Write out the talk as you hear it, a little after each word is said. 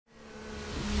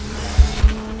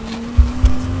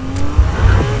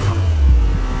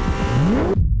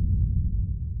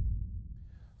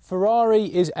Ferrari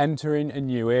is entering a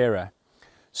new era.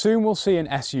 Soon we'll see an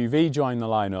SUV join the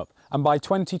lineup, and by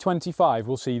 2025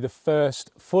 we'll see the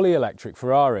first fully electric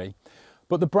Ferrari.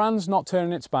 But the brand's not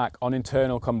turning its back on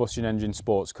internal combustion engine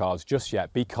sports cars just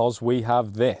yet, because we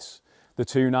have this, the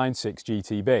 296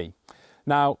 GTB.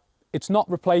 Now, it's not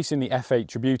replacing the F8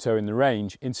 Tributo in the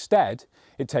range. Instead,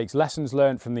 it takes lessons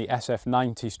learned from the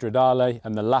SF90 Stradale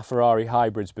and the LaFerrari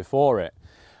hybrids before it,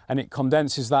 and it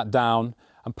condenses that down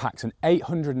and packs an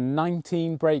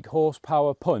 819 brake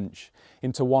horsepower punch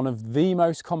into one of the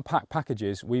most compact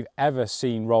packages we've ever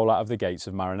seen roll out of the gates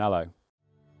of Maranello.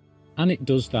 And it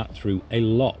does that through a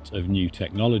lot of new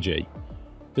technology.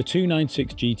 The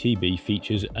 296 GTB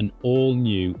features an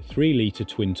all-new 3-litre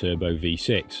twin-turbo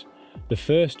V6. The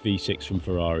first V6 from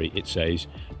Ferrari, it says,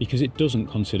 because it doesn't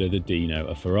consider the Dino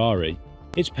a Ferrari.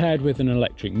 It's paired with an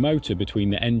electric motor between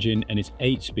the engine and its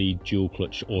 8-speed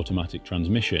dual-clutch automatic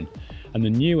transmission, and the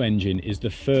new engine is the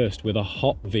first with a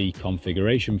hot V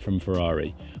configuration from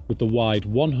Ferrari, with the wide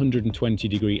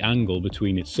 120-degree angle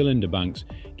between its cylinder banks,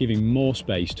 giving more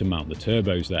space to mount the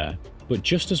turbos there. But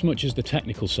just as much as the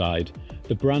technical side,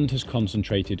 the brand has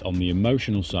concentrated on the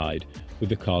emotional side with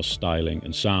the car's styling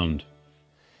and sound.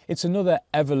 It's another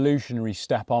evolutionary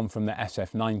step on from the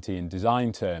SF90 in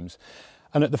design terms.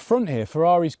 And at the front here,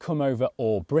 Ferrari's come over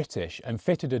all British and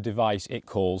fitted a device it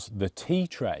calls the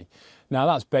T-tray. Now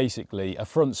that's basically a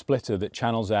front splitter that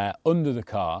channels air under the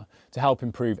car to help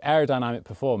improve aerodynamic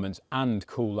performance and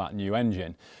cool that new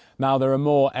engine. Now there are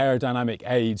more aerodynamic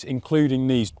aids, including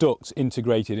these ducts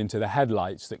integrated into the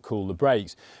headlights that cool the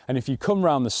brakes. And if you come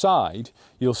round the side,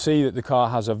 you'll see that the car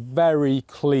has a very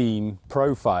clean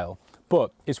profile.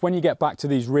 But it's when you get back to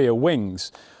these rear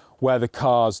wings where the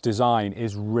car's design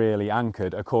is really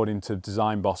anchored, according to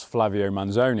design boss Flavio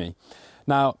Manzoni.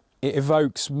 Now, it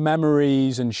evokes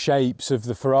memories and shapes of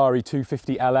the Ferrari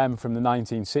 250 LM from the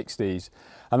 1960s,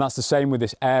 and that's the same with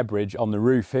this air bridge on the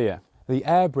roof here. The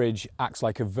air bridge acts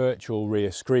like a virtual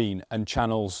rear screen and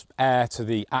channels air to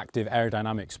the active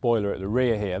aerodynamic spoiler at the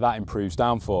rear here. That improves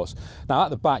downforce. Now at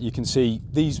the back you can see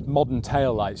these modern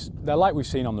tail lights. They're like we've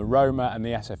seen on the Roma and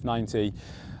the SF90,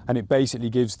 and it basically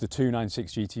gives the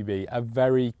 296 GTB a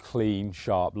very clean,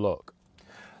 sharp look.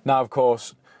 Now, of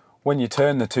course, when you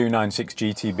turn the 296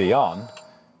 GTB on,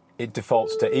 it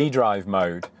defaults to eDrive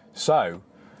mode. So,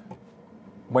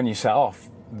 when you set off,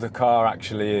 the car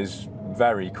actually is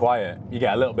very quiet. You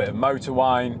get a little bit of motor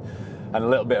whine and a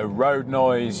little bit of road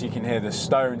noise. You can hear the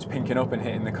stones pinking up and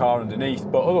hitting the car underneath,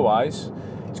 but otherwise,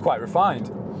 it's quite refined.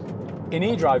 In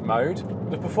eDrive mode,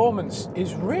 the performance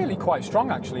is really quite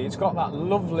strong actually. It's got that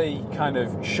lovely kind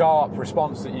of sharp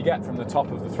response that you get from the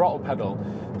top of the throttle pedal.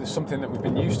 There's something that we've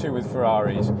been used to with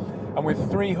Ferraris. And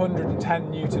with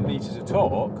 310 Newton meters of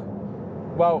torque,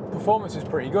 well, performance is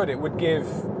pretty good. It would give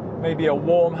maybe a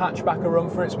warm hatchback a run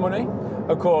for its money.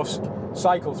 Of course,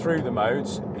 cycle through the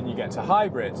modes and you get to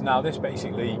hybrids. Now this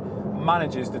basically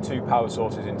manages the two power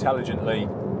sources intelligently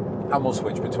and will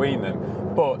switch between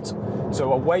them. But to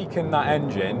awaken that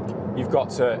engine, you've got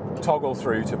to toggle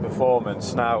through to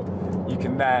performance. Now, you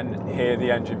can then hear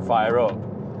the engine fire up,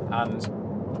 and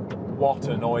what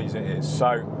a noise it is.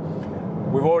 So,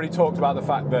 we've already talked about the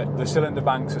fact that the cylinder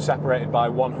banks are separated by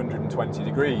 120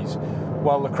 degrees.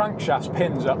 Well, the crankshaft's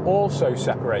pins are also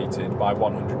separated by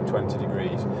 120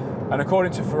 degrees. And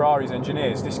according to Ferrari's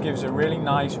engineers, this gives a really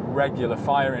nice regular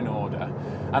firing order.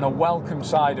 And a welcome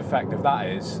side effect of that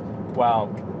is,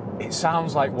 well, it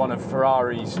sounds like one of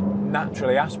Ferrari's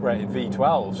naturally aspirated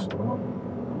V12s.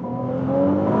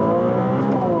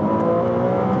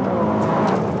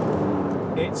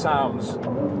 It sounds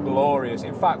glorious.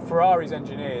 In fact, Ferrari's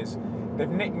engineers, they've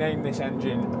nicknamed this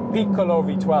engine Piccolo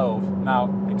V12. Now,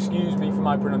 excuse me for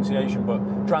my pronunciation, but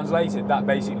translated, that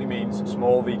basically means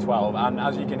small V12. And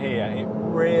as you can hear, it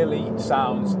really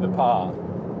sounds the part.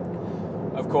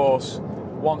 Of course,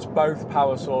 once both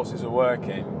power sources are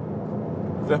working,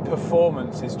 the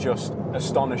performance is just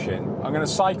astonishing. I'm going to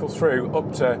cycle through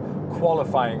up to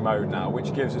qualifying mode now,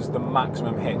 which gives us the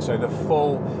maximum hit, so the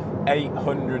full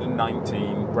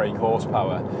 819 brake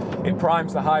horsepower. It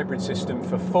primes the hybrid system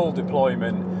for full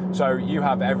deployment, so you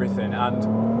have everything, and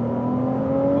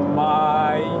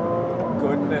my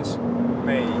goodness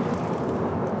me,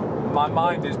 my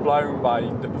mind is blown by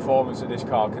the performance that this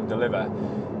car can deliver.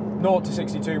 0 to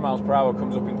 62 miles per hour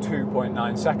comes up in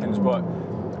 2.9 seconds, but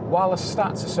while the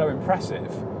stats are so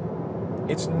impressive,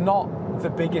 it's not the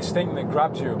biggest thing that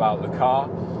grabs you about the car.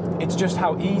 It's just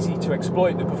how easy to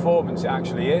exploit the performance it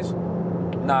actually is.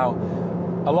 Now,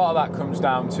 a lot of that comes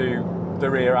down to the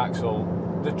rear axle,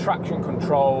 the traction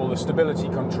control, the stability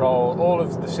control, all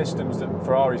of the systems that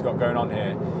Ferrari's got going on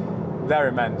here. they're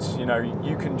immense. You know,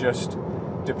 you can just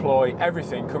deploy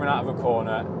everything coming out of a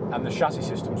corner and the chassis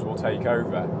systems will take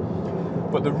over.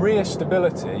 But the rear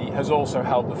stability has also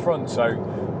helped the front. So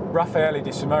Raffaele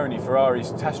Di Simone,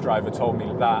 Ferrari's test driver, told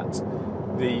me that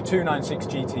the 296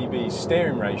 GTB's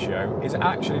steering ratio is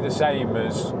actually the same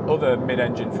as other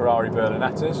mid-engine Ferrari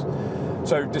Berlinettas.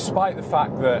 So despite the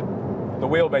fact that the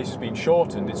wheelbase has been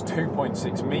shortened, it's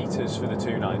 2.6 metres for the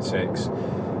 296,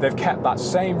 they've kept that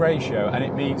same ratio, and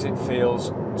it means it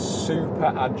feels super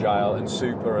agile and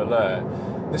super alert.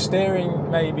 The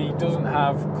steering maybe doesn't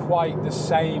have quite the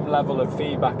same level of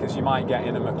feedback as you might get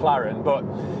in a McLaren, but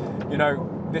you know,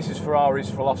 this is Ferrari's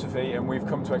philosophy, and we've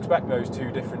come to expect those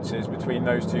two differences between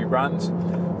those two brands.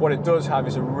 What it does have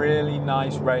is a really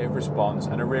nice rate of response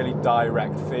and a really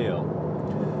direct feel.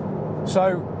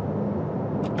 So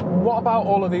what about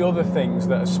all of the other things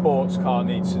that a sports car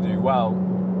needs to do? Well,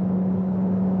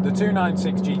 the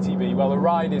 296 GTB, well, the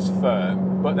ride is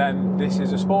firm, but then this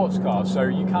is a sports car, so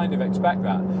you kind of expect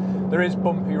that. There is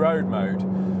bumpy road mode,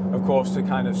 of course, to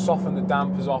kind of soften the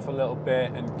dampers off a little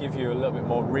bit and give you a little bit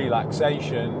more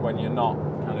relaxation when you're not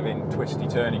kind of in twisty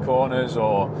turny corners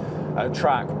or at a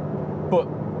track. But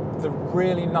the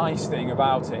really nice thing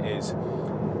about it is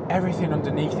everything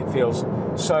underneath it feels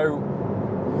so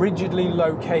rigidly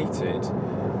located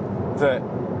that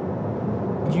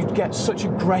you get such a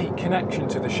great connection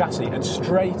to the chassis, and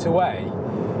straight away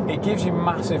it gives you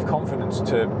massive confidence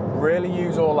to really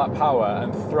use all that power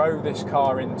and throw this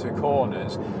car into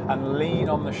corners and lean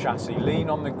on the chassis, lean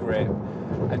on the grip,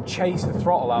 and chase the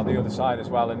throttle out the other side as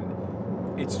well.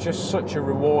 And it's just such a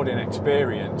rewarding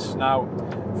experience. Now,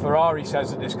 Ferrari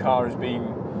says that this car has been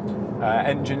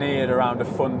engineered around a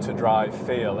fun to drive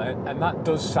feel, and that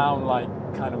does sound like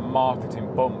kind of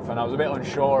marketing bump, and I was a bit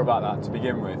unsure about that to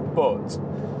begin with, but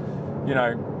you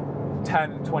know,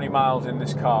 10, 20 miles in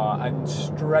this car and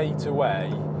straight away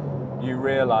you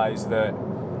realise that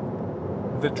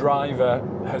the driver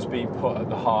has been put at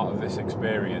the heart of this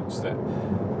experience, that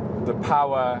the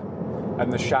power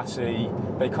and the chassis,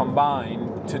 they combine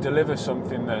to deliver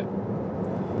something that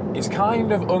is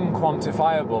kind of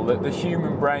unquantifiable, that the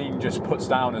human brain just puts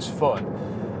down as fun,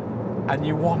 and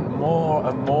you want more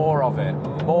and more of it,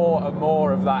 more and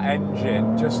more of that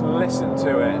engine. Just listen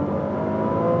to it,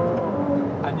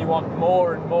 and you want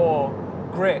more and more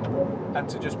grip, and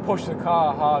to just push the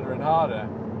car harder and harder.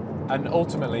 And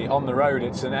ultimately on the road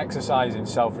it's an exercise in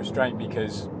self-restraint,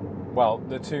 because, well,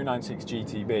 the 296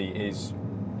 GTB is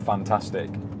fantastic.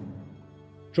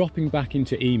 Dropping back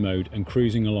into E mode and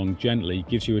cruising along gently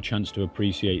gives you a chance to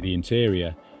appreciate the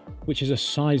interior, which is a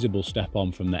sizable step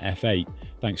on from the F8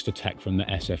 thanks to tech from the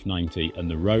SF90 and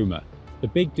the Roma. The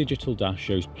big digital dash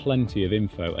shows plenty of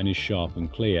info and is sharp and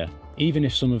clear, even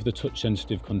if some of the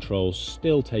touch-sensitive controls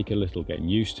still take a little getting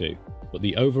used to. But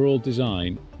the overall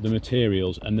design, the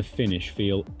materials and the finish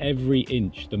feel every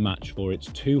inch the match for its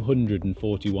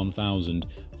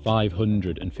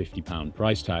 £241,550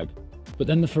 price tag. But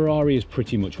then the Ferrari is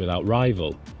pretty much without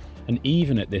rival, and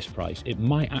even at this price it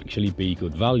might actually be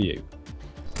good value.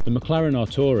 The McLaren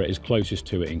Artura is closest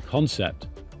to it in concept,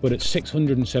 but at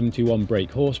 671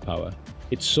 brake horsepower,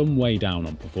 it's some way down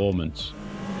on performance.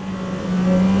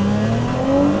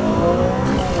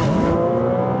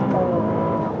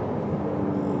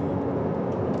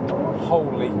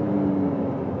 Holy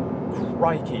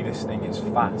crikey, this thing is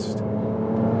fast.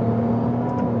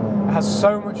 It has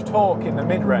so much torque in the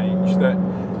mid-range that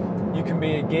you can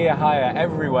be a gear higher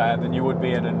everywhere than you would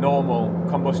be in a normal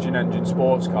combustion engine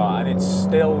sports car, and it's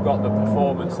still got the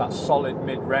performance, that solid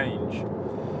mid-range.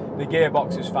 The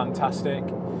gearbox is fantastic.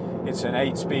 It's an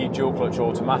 8-speed dual clutch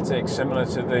automatic similar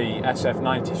to the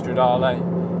SF90 Stradale,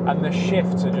 and the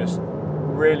shifts are just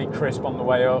really crisp on the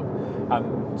way up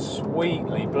and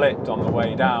sweetly blipped on the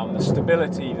way down. The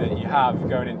stability that you have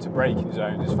going into braking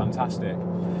zones is fantastic.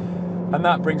 And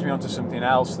that brings me on to something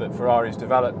else that Ferrari's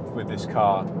developed with this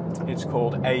car. It's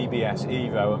called ABS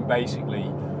Evo, and basically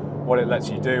what it lets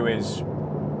you do is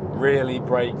really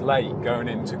brake late going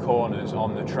into corners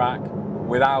on the track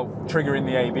without triggering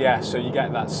the ABS, so you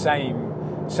get that same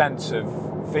sense of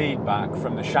feedback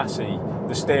from the chassis.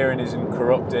 The steering isn't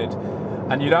corrupted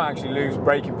and you don't actually lose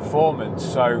braking performance,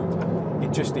 so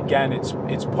it just, again, it's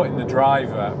putting the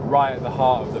driver right at the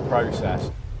heart of the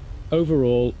process.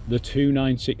 Overall, the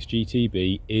 296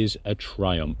 GTB is a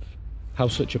triumph. How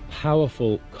such a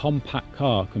powerful, compact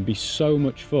car can be so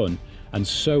much fun and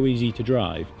so easy to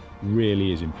drive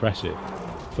really is impressive.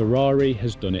 Ferrari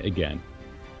has done it again.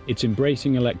 It's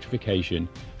embracing electrification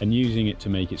and using it to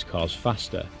make its cars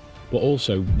faster, but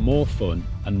also more fun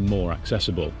and more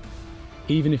accessible.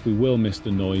 Even if we will miss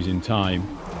the noise in time,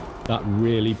 That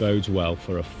really bodes well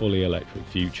for a fully electric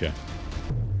future.